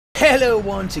Hello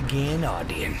once again,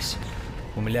 audience.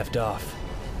 When we left off,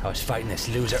 I was fighting this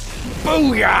loser.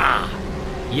 Booyah!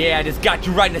 Yeah, I just got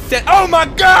you right in the set. Oh my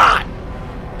god!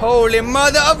 Holy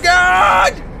mother of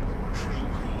God!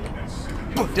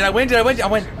 Did I win? Did I win? Did I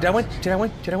win? Did I win? Did I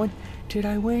win? Did I win? Did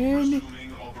I win?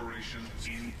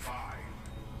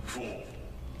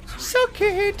 Suck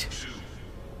it!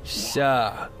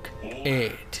 Suck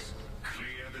it.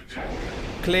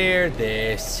 Clear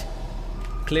this.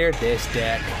 Clear this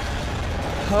deck.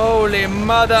 Holy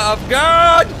mother of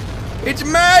God! It's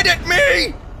mad at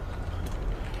me!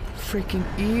 Freaking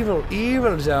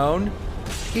evil zone.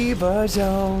 Evil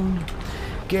zone.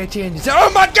 Get in.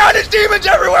 Oh my God, there's demons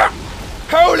everywhere!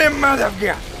 Holy mother of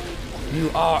God! You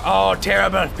are all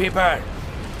terrible people.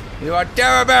 You are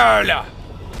terrible.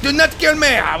 Do not kill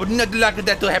me. I would not like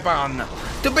that to happen.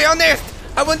 To be honest,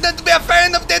 I would not be a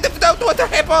fan of that if that were to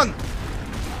happen.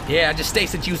 Yeah, I just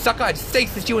stated you, sucker. I just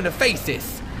stated you in the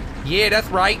faces. Yeah, that's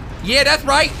right. Yeah, that's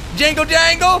right. Jangle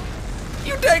jangle.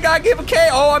 You think I give a care?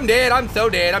 Oh, I'm dead. I'm so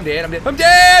dead. I'm dead. I'm dead. I'm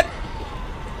dead.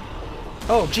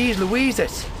 Oh, geez,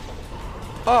 Louises.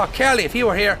 Oh, Kelly, if he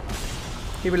were here,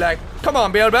 he'd be like, come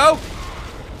on, Bilbo.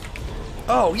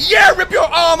 Oh, yeah, rip your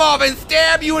arm off and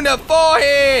stab you in the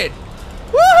forehead.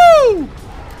 Woohoo!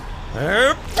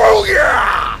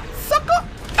 Booyah! Sucker!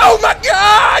 Oh my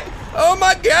God! Oh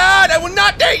my God! I will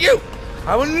not date you!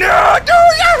 I will not do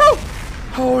you!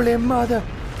 Holy mother,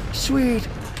 sweet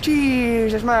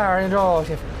Jesus, Mary and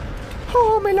Joseph.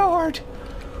 Oh my Lord!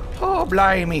 Oh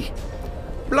blimey!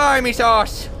 Blimey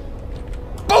sauce!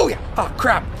 Booyah! Oh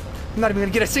crap! I'm not even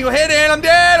gonna get a single hit in. I'm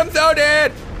dead. I'm so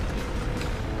dead.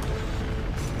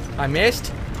 I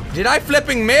missed. Did I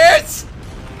flipping miss?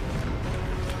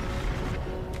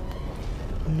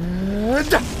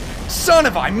 Son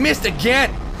of I missed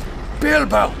again!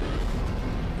 Bilbo!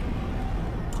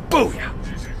 Booyah!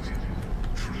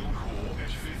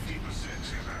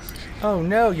 Oh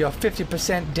no, you're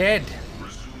 50% dead.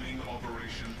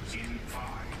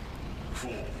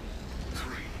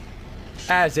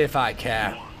 As if I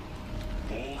care.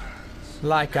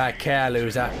 Like I care,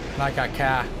 loser. Like I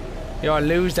care. You're a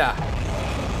loser.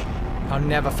 I'll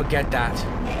never forget that.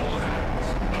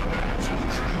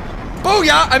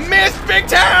 Booyah! I missed big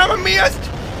time! I missed!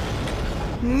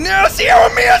 No, see how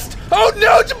I missed? Oh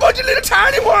no, it's a bunch of little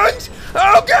tiny ones!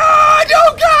 Oh god!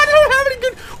 Oh god! I don't have any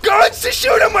good guns to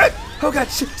shoot them with! Oh god,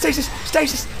 stasis!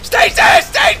 Stasis! Stasis!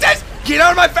 Stasis! Get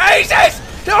out of my faces!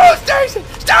 No, stasis!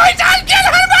 Stasis! Get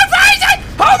out of my faces!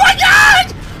 Oh my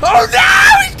god! Oh no!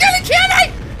 He's gonna kill me!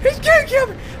 He's gonna kill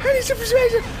me! I need some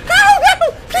persuasion! Oh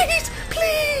no! Please!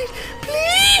 Please!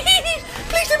 Please!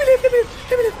 Please let me live! Let me live!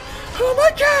 Let me live! Oh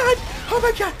my god! Oh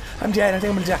my god! I'm dead. I think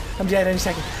I'm gonna die. I'm dead any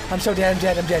second. I'm so dead. I'm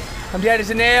dead. I'm dead. I'm dead as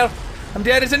a nail. I'm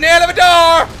dead as a nail of a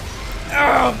door!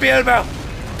 Oh, Bilbo!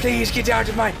 Please get out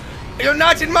of my... You're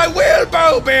not in my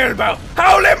wheelbow, Bilbo!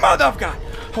 Holy mother of God!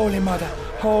 Holy mother.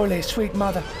 Holy sweet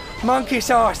mother. Monkey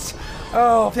sauce!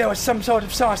 Oh, if there was some sort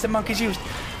of sauce that monkeys used.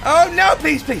 Oh no,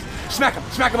 please, please! Smack him!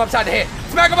 Smack him upside the head!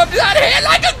 Smack him upside the head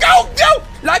like a goat! No!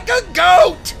 Like a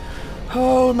goat!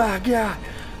 Oh my god!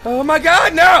 Oh my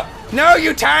god, no! No,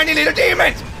 you tiny little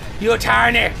demons! You're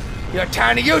tiny,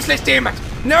 useless demons!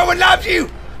 No one loves you!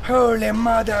 Holy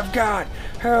mother of God!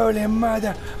 Holy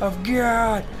mother of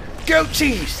God! Goat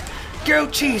cheese!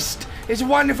 Goat cheese is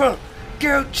wonderful!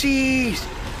 Goat cheese!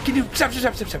 Can you stop?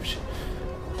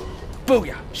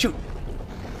 Booyah! Shoot!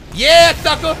 Yeah,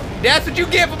 sucker! That's what you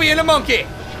get for being a monkey!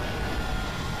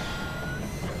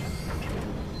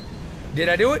 Did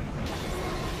I do it?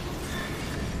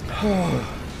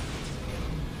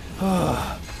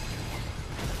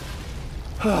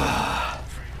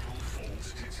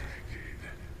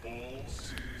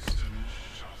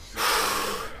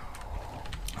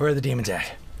 Where are the demons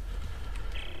at?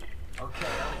 Okay,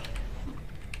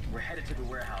 we're headed to the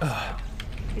warehouse now.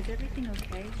 Is everything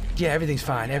okay? Yeah, everything's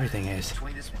fine. Everything is.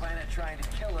 Between this planet trying to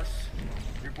kill us,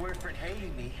 your boyfriend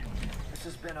hating me, this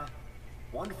has been a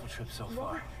wonderful trip so Well,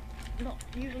 far. it's not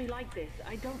usually like this.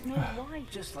 I don't know why.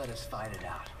 Just let us fight it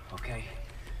out, okay?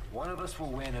 One of us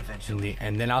will win eventually.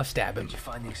 And then I'll stab him. Did you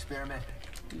find the experiment?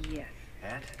 Yes.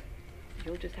 And?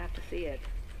 You'll just have to see it.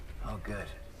 Oh, good.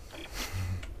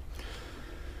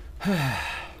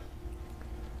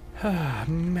 Ah,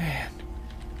 man.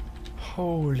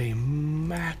 Holy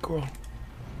mackerel.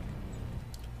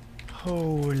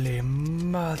 Holy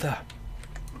mother.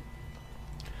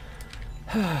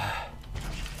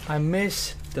 I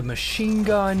miss the machine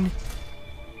gun.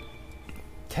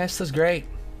 Tesla's great.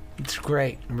 It's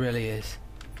great. It really is.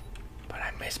 But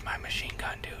I miss my machine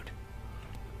gun, dude.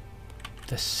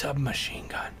 The submachine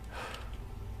gun.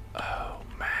 Oh,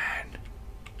 man.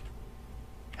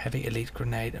 Heavy elite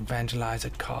grenade,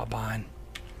 evangelizer, carbine.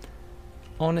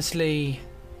 Honestly,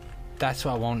 that's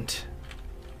what I want.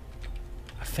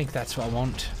 I think that's what I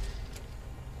want.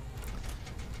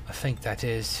 I think that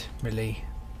is really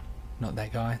not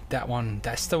that guy. That one.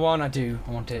 That's the one I do. I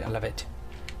want it. I love it.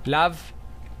 Love.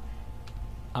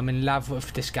 I'm in love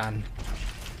with this gun.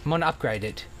 I'm gonna upgrade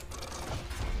it.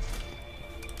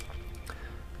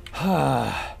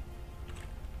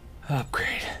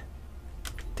 Upgrade.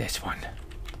 This one.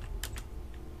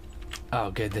 Oh,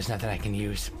 good. There's nothing I can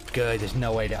use. Good. There's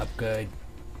no way to upgrade.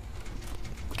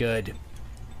 Good.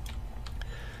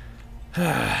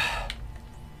 Okay,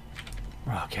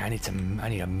 I need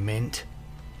a mint.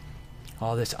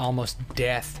 All this almost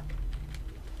death.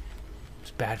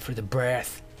 It's bad for the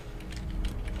breath.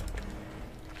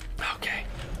 Okay.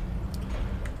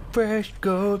 First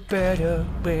go better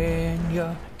when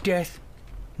your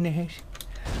deathness.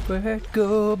 First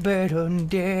go better than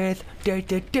death.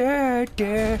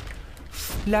 Death.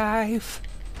 Life.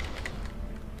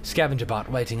 Scavenger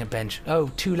bot waiting at bench.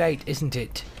 Oh, too late, isn't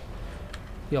it?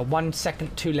 You're 1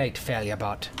 second too late, failure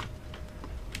bot.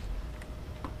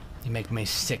 You make me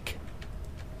sick.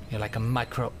 You're like a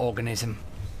microorganism.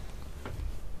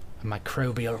 A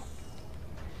microbial.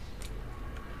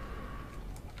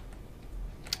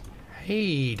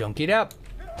 Hey, don't get up.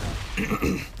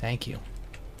 Thank you.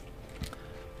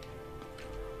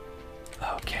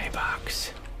 Okay,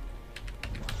 box.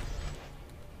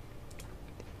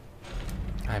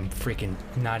 I'm freaking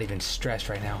not even stressed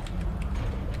right now.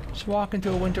 Just walking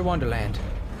through a winter wonderland.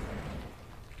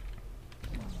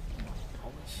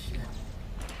 Holy shit.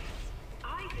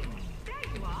 Isaac, there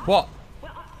you are. What? We're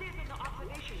upstairs on the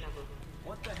observation level.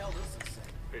 What the hell does this say?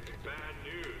 It's bad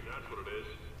news, that's what it is.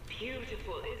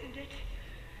 Beautiful, isn't it?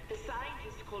 The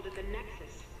scientists called it the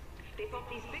Nexus. They thought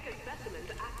these bigger specimens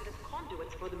acted as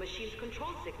conduits for the machine's control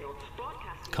signal,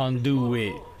 broadcasting.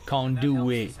 Conduit.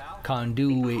 Conduit.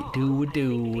 Conduit. Do it.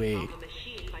 The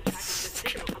machine by tracking the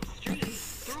signal upstream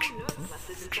through nerve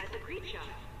clusters inside the creature.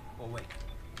 Oh wait.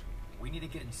 We need to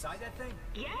get inside that thing?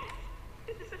 Yes!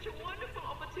 This is such a wonderful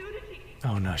opportunity.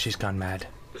 Oh no, she's gone mad.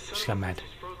 She's gone mad.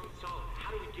 It's frozen solid.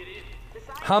 How do we get in? The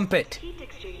scientists Hump it. Heat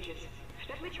exchangers.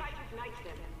 Let me try to ignite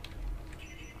them.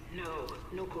 No,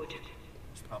 no good.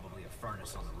 There's probably a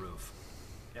furnace on the roof.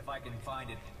 If I can find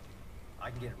it, I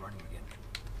can get it running again.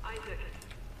 Isaac,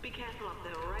 be careful up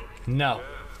there, alright? No.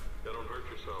 Yeah, don't hurt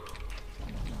yourself.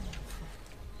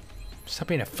 Stop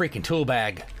being a freaking tool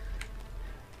bag.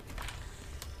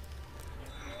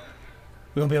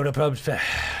 We won't be able to probe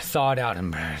thaw it out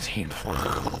and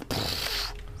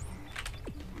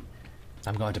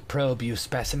I'm going to probe you,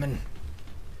 specimen.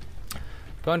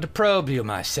 Going to probe you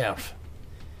myself.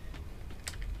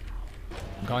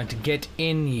 I'm going to get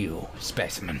in you,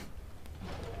 specimen.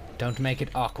 Don't make it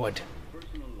awkward.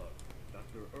 Personal log,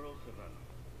 Dr. Earl Savannah.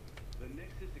 The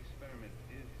Nexus experiment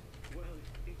is, well,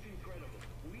 it's incredible.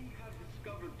 We have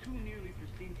discovered 2 nearly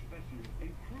pristine specimens,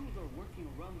 and crews are working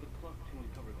around the clock to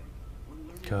uncover them. We're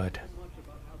learning Good. so much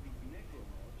about how these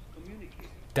necromorphs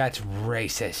communicate. That's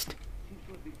racist. Seems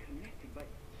to have been connected by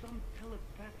some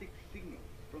telepathic signal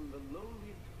from the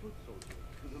lowliest foot soldier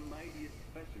to the mightiest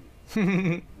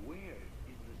specimen. Where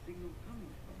is the signal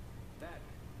coming from? That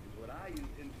is what I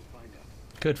intend to find out.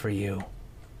 Good for you.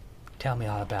 Tell me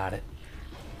all about it.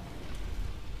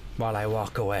 While I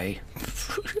walk away.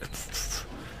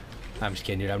 I'm just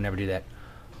kidding, dude. I would never do that.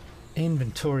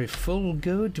 Inventory full.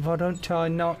 Good. Why don't I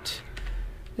not?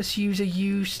 Let's use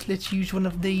one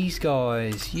of these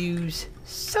guys. Use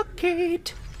suck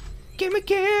it. Gimme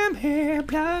here,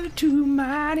 blood to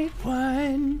mighty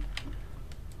one.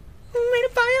 Ready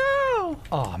fire!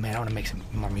 Oh man, I want to make some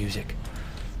more music.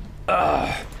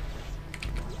 Ugh.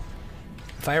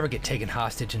 If I ever get taken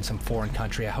hostage in some foreign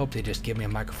country, I hope they just give me a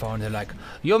microphone and they're like,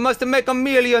 you must make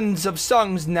millions of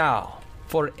songs now.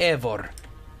 Forever.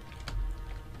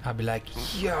 I'll be like,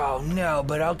 yo, no,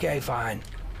 but okay, fine.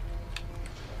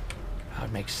 I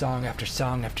would make song after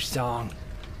song after song.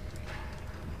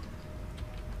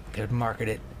 They would market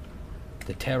it.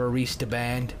 The Terrorista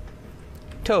Band.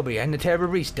 Toby and the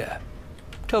Terrorista.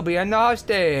 Toby and the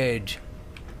Hostage.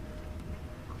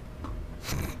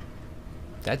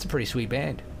 That's a pretty sweet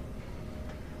band.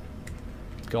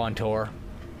 Go on tour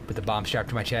with a bomb strapped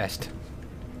to my chest.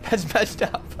 That's messed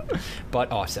up,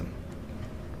 but awesome.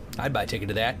 I'd buy a ticket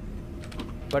to that,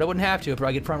 but I wouldn't have to. I'd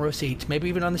probably get front row seats, maybe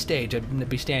even on the stage. I'd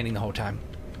be standing the whole time.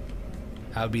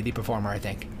 I would be the performer, I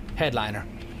think. Headliner.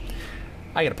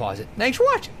 I gotta pause it. Thanks for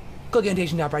watching. Click on the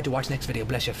annotation down right to watch the next video.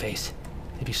 Bless your face.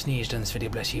 If you sneezed on this video,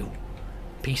 bless you.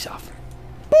 Peace off.